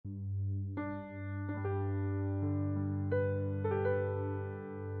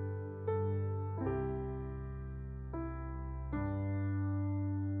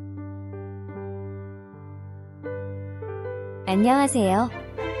안녕하세요.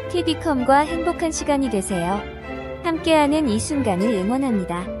 tvcom과 행복한 시간이 되세요. 함께하는 이 순간을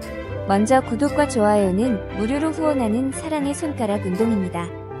응원합니다. 먼저 구독과 좋아요는 무료로 후원하는 사랑의 손가락 운동입니다.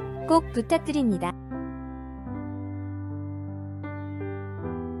 꼭 부탁드립니다.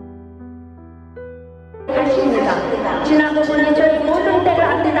 지나고 보니 저희 모든 때를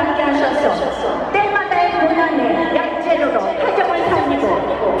아름답게 하셔서 때마다의 고난에 약재료로 가정을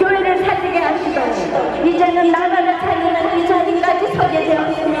살리고 교회를 살리게 하시더니 이제는 나라를 살리는 이 자리까지 서게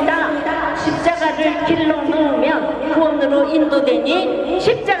되었습니다. 십자가를 길로 놓으면 구원으로 인도되니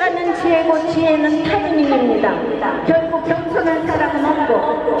십자가는 지혜고 지혜는 타이밍입니다. 결국 겸손한 사람은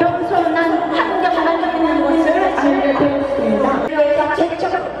없고 겸손한 환경만 있는 것을 알게 되었습니다. 그래서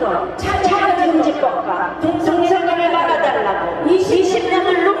제초부터 차가증지법과 동성애를 막아달라고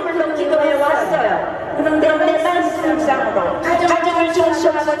 20년을 눈물로 기도해 왔어요. 그런데 내 말씀상으로 가정을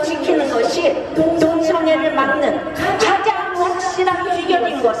존중하고 지키는 것이 동성애를 막는 가장 확실한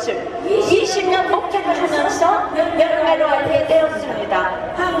비결인 것을 20년 목회를 하면서 열매로 알게 되었습니다.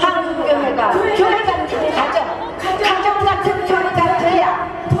 한국교회가 교회 같은 가정 같은 교회가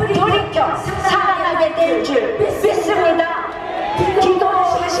돼야 돌이켜 살아나게 될 줄 믿습니다.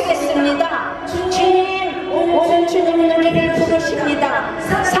 기도하시겠습니다. 주님, 오늘 주님은 우리를 부르십니다.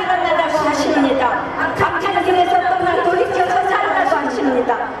 살아나라고 하십니다. 악한 길에서 떠나 돌이켜서 살라고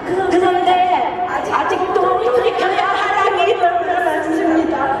하십니다. 그런데 아직도 돌이켜야 하라는 일을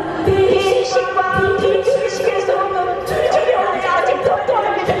않습니다. 비식과 비주식에서 오는 두려움이 아직도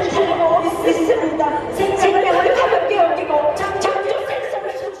또하게 되고 있습니다. 생명을 가볍게 여기고 창조 생성을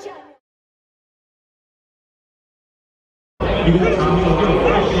소시하며 미국 장로교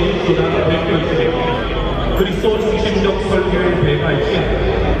프레시 교단 대표이시며 그리스도 중심적 설교의 대가이신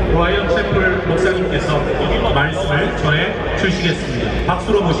브라이언 셰플 목사님께서 말씀을 전해 주시겠습니다.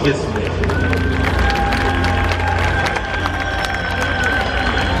 박수로 모시겠습니다.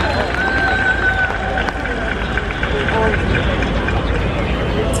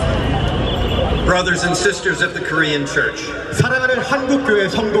 Brothers and sisters of the Korean Church, 사랑하는 한국교회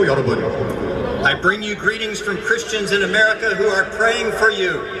성도 여러분, I bring you greetings from Christians in America who are praying for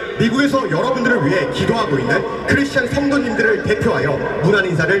you. 미국에서 여러분들을 위해 기도하고 있는 크리스천 성도님들을 대표하여 문안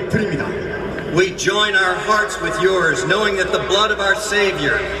인사를 드립니다. We join our hearts with yours, knowing that the blood of our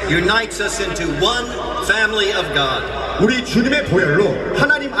Savior unites us into one family of God. 우리 주님의 보혈로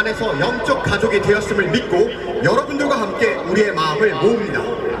하나님 안에서 영적 가족이 되었음을 믿고 여러분들과 함께 우리의 마음을 모읍니다.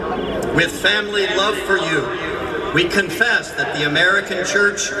 With family love for you, we confess that the American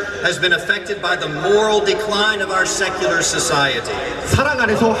church has been affected by the moral decline of our secular society. 사랑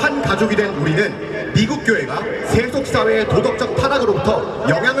안에서 한 가족이 된 우리는 미국 교회가 세속 사회의 도덕적 타락으로부터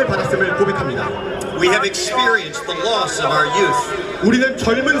영향을 받았음을 고백합니다. We have experienced the loss of our youth. 우리는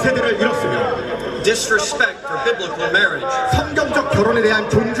젊은 세대를 잃었으며 disrespect for biblical marriage, 성경적 결혼에 대한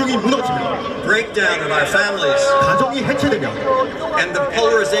존중이 무너지며 breakdown of our families, 가정이 해체되며 and the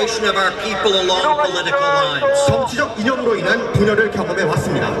polarization of our people along political lines. 정치적 이념으로 인한 분열을 경험해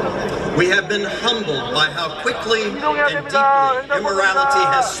왔습니다. We have been humbled by how quickly and deeply immorality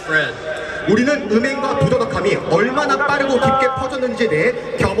has spread. 우리는 음행과 부도덕함이 얼마나 빠르고 깊게 퍼졌는지에 대해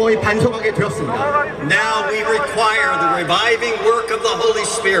겸허히 반성하게 되었습니다. Now we require the reviving work of the Holy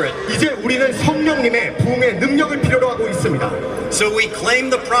Spirit. 이제 우리는 성령님의 부흥의 능력을 필요로 하고 있습니다. So we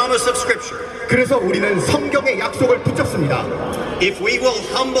claim the promise of Scripture. 그래서 우리는 성경의 약속을 붙잡습니다. If we will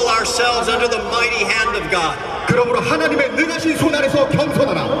humble ourselves under the mighty hand of God, 그러므로 하나님의 능하신 손 아래서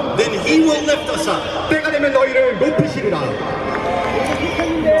겸손하라. then He will lift us up. 때가 되면 너희를 높이시리라.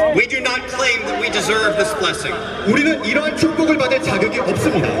 We do not claim that we deserve this blessing. 우리는 이러한 축복을 받을 자격이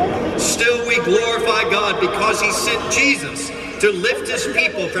없습니다. Still we glorify God because He sent Jesus to lift His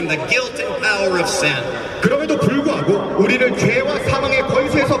people from the guilt and power of sin. 그럼에도 불구하고 우리를 죄와 사망의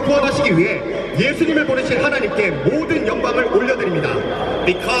권세에서 구원하시기 위해 예수님을 보내신 하나님께 모든 영광을 올려드립니다.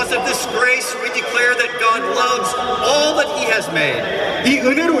 Because of this grace, we declare that God loves all that He has made. 이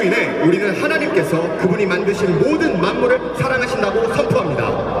은혜로 인해 우리는 하나님께서 그분이 만드신 모든 만물을 사랑하신다고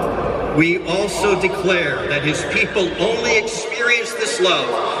선포합니다. We also declare that His people only experience this love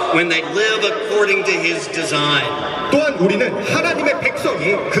when they live according to His design. 또한 우리는 하나님의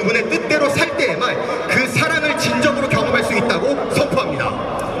백성이 그분의 뜻대로 살 때에만 그 사랑을 진정으로 경험할 수 있다고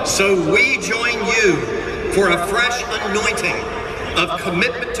선포합니다. So we join you for a fresh anointing of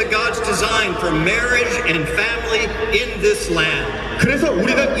commitment to God's design for marriage and family in this land. 그래서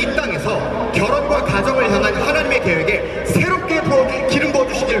우리는 이 땅에서 결혼과 가정을 향한 하나님의 계획에 새롭게 기름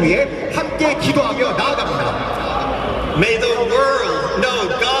부어주시길 위해 함께 기도하며 나아갑니다. May the world know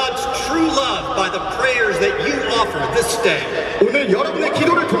God's true love by the prayers that you offer this day. 오늘 여러분의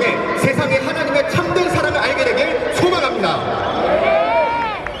기도를 통해 세상에 하나님의 참된 사랑을 알게 되길 소망합니다. 기도합니다.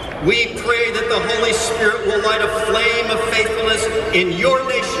 We pray that the Holy Spirit will light a flame of faithfulness in your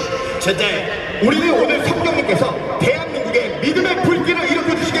nation today. 우리는 오늘 성령님께서 대한민국의 믿음의 불길을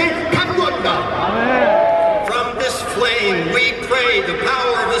일으켜 주시길 간구합니다. From this flame, we pray the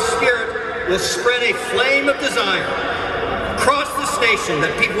power of the Spirit will spread a flame of desire across this nation,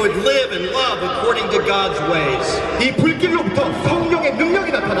 that people would live and love according to God's ways. 이 불길로부터 성령의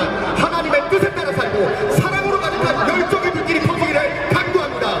능력이 나타나 하나님의 뜻에 따라 살고 사랑으로 가득한 열정의 불길이 퍼지기를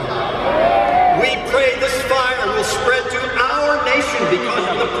간구합니다. We pray this fire will spread to our nation because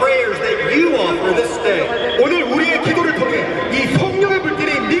of the prayers that you offer this day. 오늘 우리의 기도를 통해 이 성령의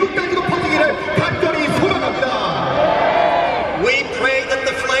불길이 미국까지도 퍼지기를 간절히 소망합니다. We pray that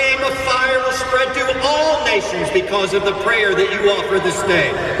the flame of fire will spread to all nations because of the prayer that you offer this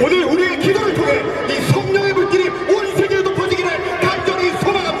day. 오늘 우리의 기도를 통해 이 성령의 불길이 온 세계에도 퍼지기를 간절히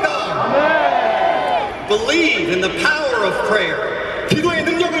소망합니다. Believe in the power of prayer. 기도의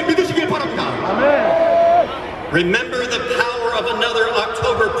능력을 믿으시길 바랍니다. Remember the power of another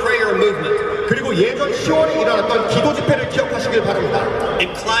October prayer movement. 그리고 예전 10월에 일어났던 기도 집회를 기억하시길 바랍니다.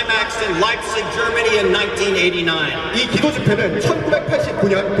 It climaxed in Leipzig, Germany in 1989. 이 기도 집회는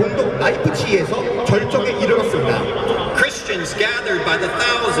 1989년 본도 라이프치히에서 절정에 이르렀습니다. Christians gathered by the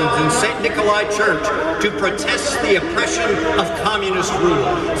thousands in St. Nikolai Church to protest the oppression of communist rule.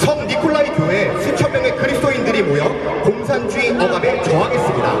 성 니콜라이 교회에 수천 명의 그리스도인들이 모여 공산주의 억압에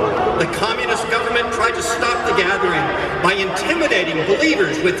저항했습니다. The communist government tried to stop the gathering by intimidating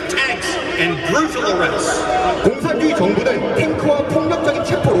believers with tanks and brutal arrests. 공산주의 정부는 탱크와 폭력적인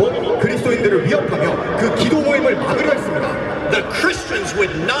체포로 그리스도인들을 위협하며 그 기도 모임을 막으려 했습니다. The Christians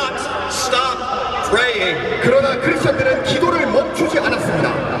would not stop praying. 그러나 크리스천들은 기도를 멈추지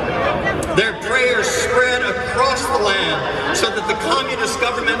않았습니다. Their prayers spread across the land so that the communist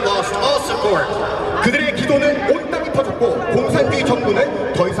government lost all support. 그들의 기도는 온 땅에 퍼졌고 공산주의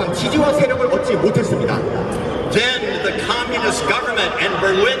정부는 더 이상 지지와 세력을 얻지 못했습니다. Then the communist government and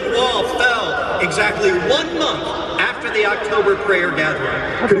Berlin Wall fell exactly 1 month after the October prayer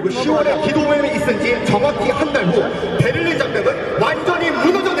gathering. 그리고 10월에 기도 모임이 있은 지 정확히 한 달 후 베를린 장벽은 완전히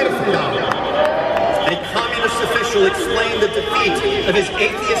무너져 내렸습니다. A communist official explained the defeat of his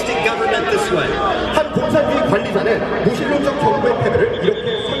atheistic government this way. 한 공산주의 관리자는 무신론적 정부의 패배를 이렇게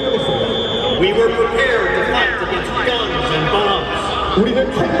설명했습니다. We were prepared to fight against guns and bombs.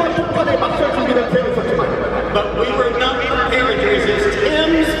 우리는 총과 폭탄에 맞설 준비는 되어 있었지만 But we were not prepared to resist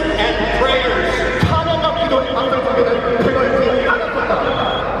hymns and prayers. 찬양과 기도에 맞설 준비는 되어 있지 않았었다.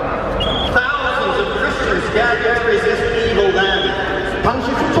 Thousands of Christians gathered to resist evil then.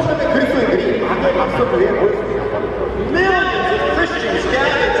 당시 수천 명의 그리스도인들이 악에 맞서기 위해 모였습니다. Millions of Christians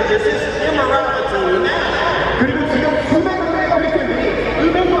gathered to resist immorality now. 그리고 지금 수백 명의 그리스도인들이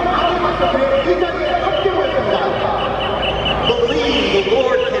음행과 악에 맞서기 위해 이 자리에 함께 모였습니다. Believe the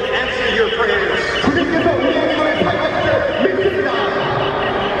Lord can answer your prayers. 주님께서 우리의 기도를 받아주실 믿습니다.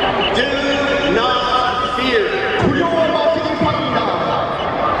 Do not fear. 두려워 마시기 바랍니다.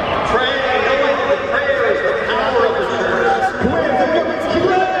 Pray knowing that prayer is the power of the church. 교회의 능력은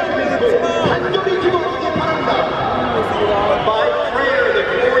기도에 믿고 간절히 기도하기 바랍니다. By prayer, the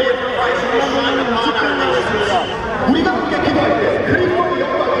glory of Christ will shine upon our nations. 우리가 함께 기도할 때 그리스도의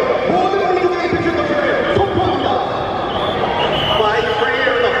영광이 모든 민족에게 비칠 것을 선포합니다. By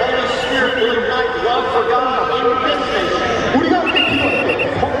prayer, the Holy Spirit will ignite love for God in this nation. 우리가 함께 기도할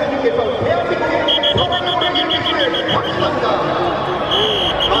때 성령님께서 대한민국에 사랑을 보내주시기를 확신합니다.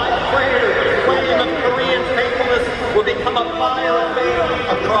 By prayer, the flame of Korean faithfulness will become a fire of faith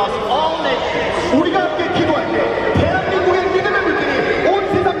across all nations. 우리가 함께 기도할 때 대한민국의 믿음의 불길이 온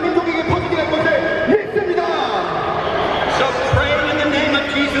세상 민족에게 퍼지게 될 것을 믿습니다. So pray in the name of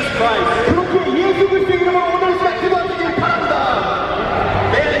Jesus Christ. 그렇게 예수 그리스도의 이름으로 오늘 시간 기도하시길 바랍니다.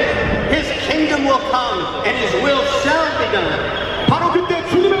 Then His kingdom will come and His will shall be done. 바로 그때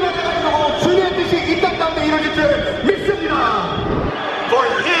주님의 나라가 이루고 주님의 뜻이 이 땅 가운데 이루어질 줄 믿습니다. For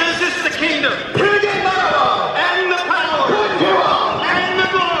His is the kingdom 그의 나라와 and the power 권세와 and the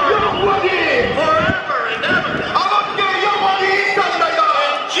glory 영광이 forever and ever. 아버지께 영광이 있사옵나이다.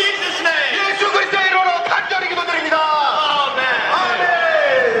 In Jesus' name. 예수 그리스도의 이름으로 간절히 기도드립니다. Amen.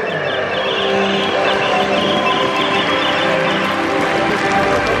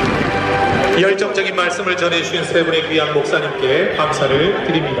 아멘. 열정적인 말씀을 전해주신 세 분의 귀한 목사님께 감사를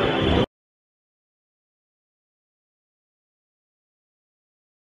드립니다.